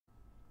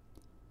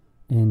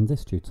In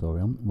this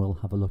tutorial,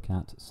 we'll have a look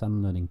at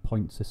SEM Learning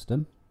point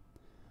system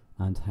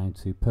and how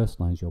to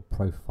personalize your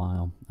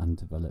profile and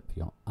develop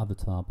your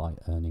avatar by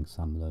earning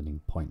SEM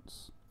Learning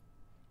points.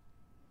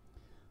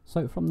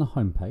 So from the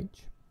home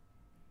page,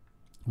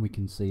 we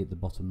can see at the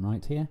bottom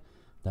right here,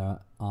 there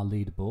are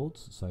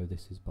leaderboards. So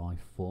this is by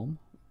form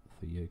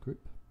for year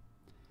group.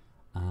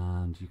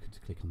 And you can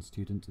click on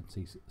student and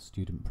see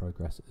student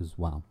progress as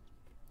well.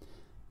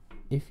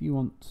 If you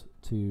want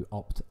to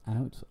opt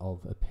out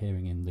of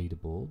appearing in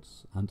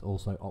leaderboards and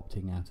also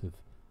opting out of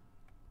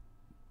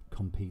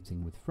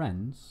competing with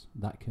friends,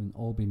 that can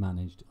all be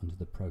managed under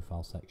the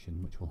profile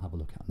section, which we'll have a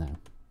look at now.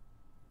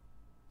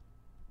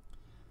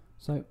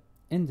 So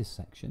in this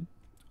section,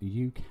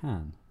 you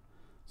can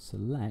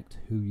select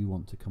who you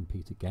want to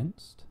compete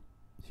against.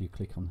 If you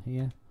click on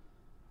here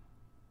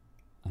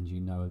and you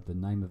know the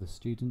name of a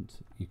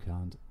student, you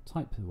can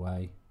type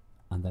away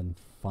and then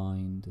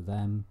find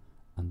them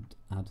and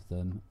add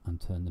them and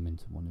turn them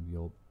into one of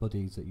your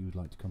buddies that you would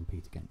like to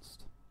compete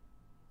against.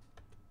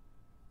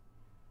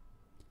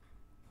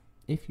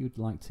 If you'd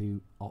like to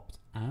opt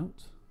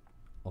out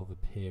of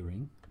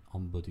appearing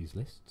on buddies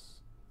lists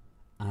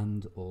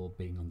and or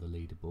being on the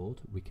leaderboard,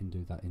 we can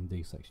do that in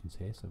these sections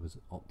here. So as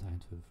opt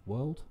out of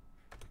world,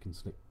 we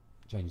can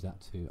change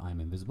that to I am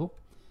invisible,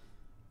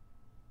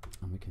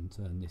 and we can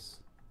turn this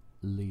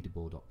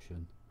leaderboard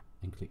option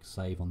and click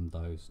save on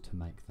those to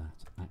make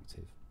that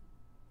active.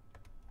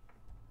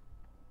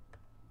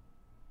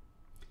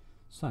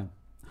 So,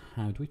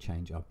 how do we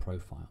change our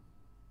profile?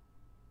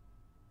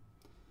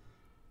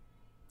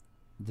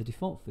 The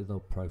default for the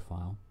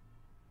profile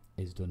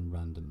is done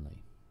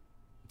randomly.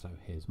 So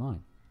here's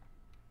mine.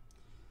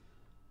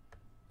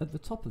 At the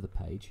top of the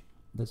page,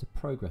 there's a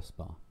progress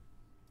bar.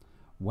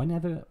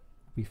 Whenever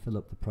we fill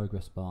up the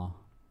progress bar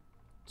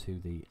to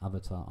the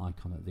avatar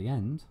icon at the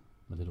end,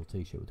 a little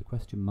t-shirt with a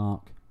question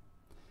mark,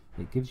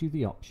 it gives you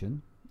the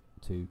option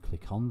to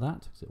click on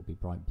that, because it will be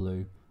bright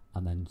blue,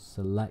 and then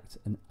select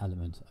an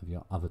element of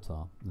your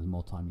avatar. The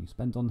more time you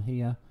spend on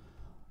here,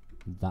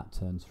 that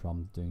turns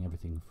from doing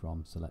everything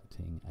from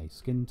selecting a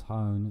skin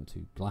tone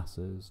to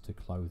glasses to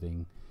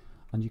clothing,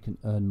 and you can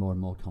earn more and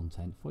more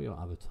content for your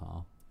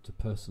avatar to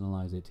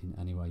personalize it in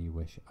any way you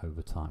wish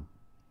over time.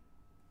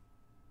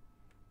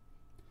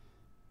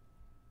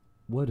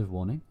 Word of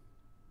warning: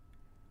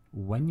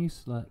 when you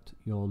select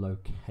your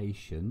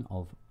location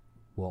of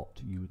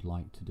what you would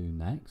like to do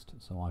next,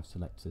 so I've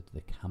selected the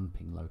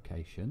camping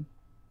location,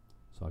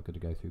 so I've got to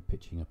go through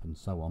pitching up and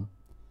so on,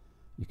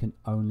 you can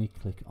only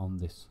click on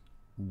this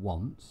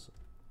once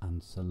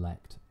and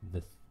select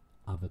the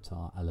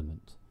avatar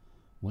element.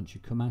 Once you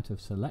come out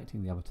of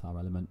selecting the avatar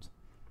element,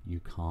 you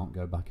can't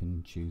go back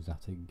and choose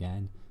that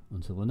again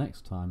until the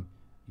next time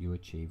you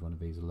achieve one of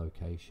these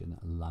location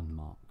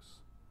landmarks.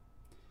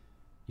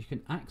 You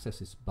can access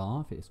this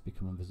bar if it's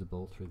become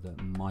invisible through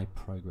the My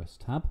Progress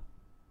tab,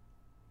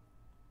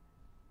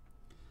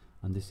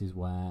 and this is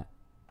where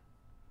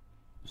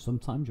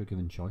sometimes you're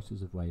given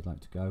choices of where you'd like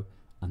to go,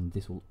 and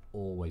this will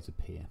always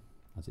appear,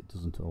 as it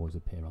doesn't always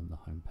appear on the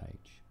home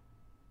page.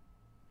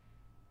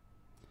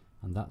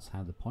 And that's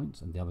how the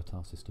points and the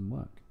avatar system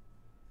work.